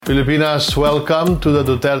Pilipinas, welcome to the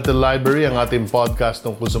Duterte Library, ang ating podcast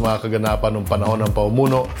tungkol sa mga kaganapan ng panahon ng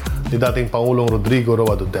pamumuno ni dating Pangulong Rodrigo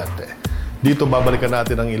Duterte. Dito babalikan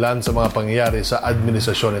natin ang ilan sa mga pangyayari sa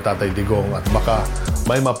administrasyon ni Tatay Digong at baka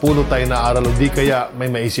may mapulot tayo na aral o di kaya may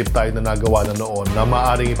maisip tayo na nagawa na noon na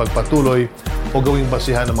maaaring ipagpatuloy o gawing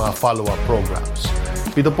basihan ng mga follow-up programs.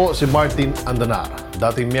 Ito po si Martin Andanar,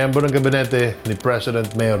 dating miyembro ng gabinete ni President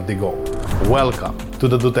Mayor Digong. Welcome to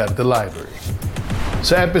the Duterte Library.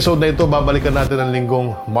 Sa episode na ito, babalikan natin ang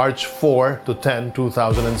linggong March 4 to 10,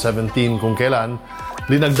 2017 kung kailan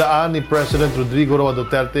linagdaan ni President Rodrigo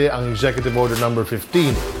Duterte ang Executive Order No.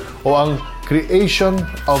 15 o ang Creation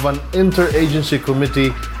of an Interagency Committee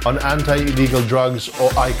on Anti-Illegal Drugs o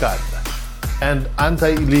ICAD and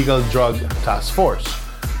Anti-Illegal Drug Task Force.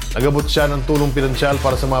 Nagabot siya ng tulong pinansyal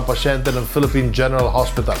para sa mga pasyente ng Philippine General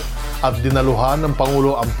Hospital at dinaluhan ng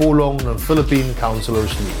Pangulo ang pulong ng Philippine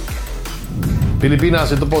Counselors League. Pilipinas,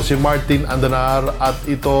 ito po si Martin Andanar at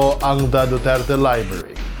ito ang The Duterte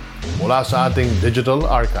Library mula sa ating digital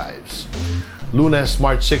archives. Lunes,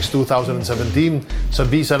 March 6, 2017, sa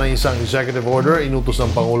bisa ng isang executive order, inutos ng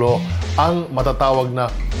Pangulo ang matatawag na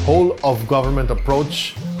whole-of-government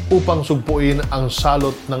approach upang sugpuin ang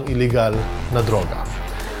salot ng iligal na droga.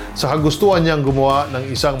 Sa kagustuhan niyang gumawa ng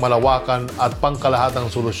isang malawakan at pangkalahatang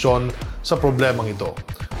solusyon sa problemang ito.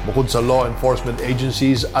 Bukod sa law enforcement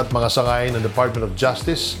agencies at mga sangay ng Department of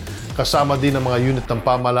Justice, kasama din ang mga unit ng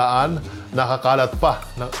pamahalaan, nakakalat pa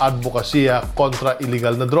ng advokasya kontra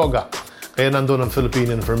iligal na droga. Kaya nandun ang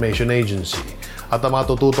Philippine Information Agency at ang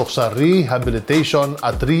mga tututok sa rehabilitation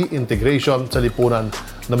at reintegration sa lipunan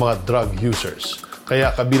ng mga drug users. Kaya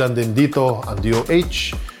kabilang din dito ang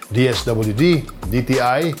DOH, DSWD,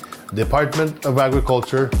 DTI, Department of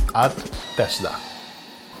Agriculture at TESDA.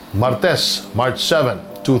 Martes, March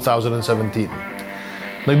 7,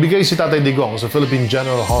 2017. Nagbigay si Tatay Digong sa Philippine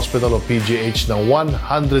General Hospital o PGH ng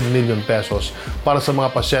 100 million pesos para sa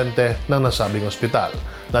mga pasyente ng nasabing ospital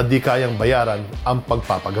na di kayang bayaran ang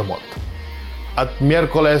pagpapagamot. At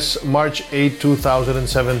Miyerkules, March 8,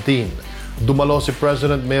 2017, dumalo si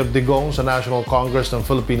President Mayor Digong sa National Congress ng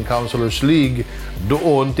Philippine Counselors League.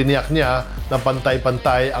 Doon, tiniyak niya na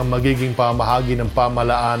pantay-pantay ang magiging pamahagi ng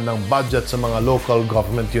pamahalaan ng budget sa mga local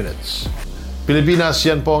government units. Pilipinas,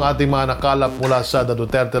 yan po ang ating mga nakalap mula sa The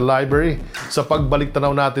Duterte Library. Sa pagbalik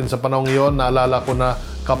tanaw natin sa panahong iyon, naalala ko na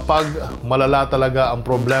kapag malala talaga ang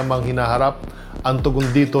problemang hinaharap, ang tugon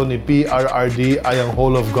dito ni PRRD ay ang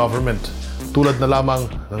whole of government, tulad na lamang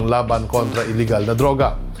ng laban kontra illegal na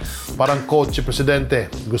droga. Parang coach si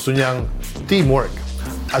Presidente, gusto niyang teamwork.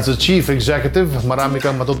 As a Chief Executive, marami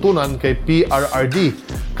kang matutunan kay PRRD.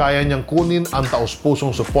 Kaya niyang kunin ang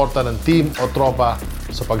taos-pusong suporta ng team o tropa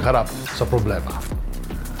sa pagharap sa problema.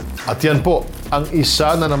 At yan po ang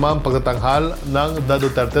isa na naman pagtatanghal ng The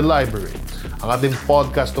Duterte Library, ang ating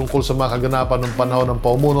podcast tungkol sa mga kaganapan ng panahon ng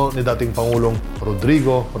pamumuno ni dating Pangulong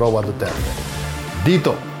Rodrigo Duterte.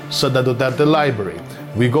 Dito sa The Duterte Library,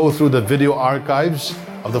 we go through the video archives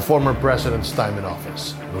of the former president's time in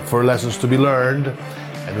office. Look for lessons to be learned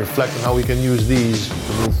and reflect on how we can use these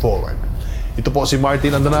to move forward. Ito po si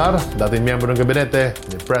Martin Andanar, dating miyembro ng gabinete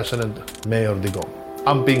ni President Mayor Digong.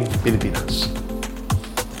 Amping Pilipinas.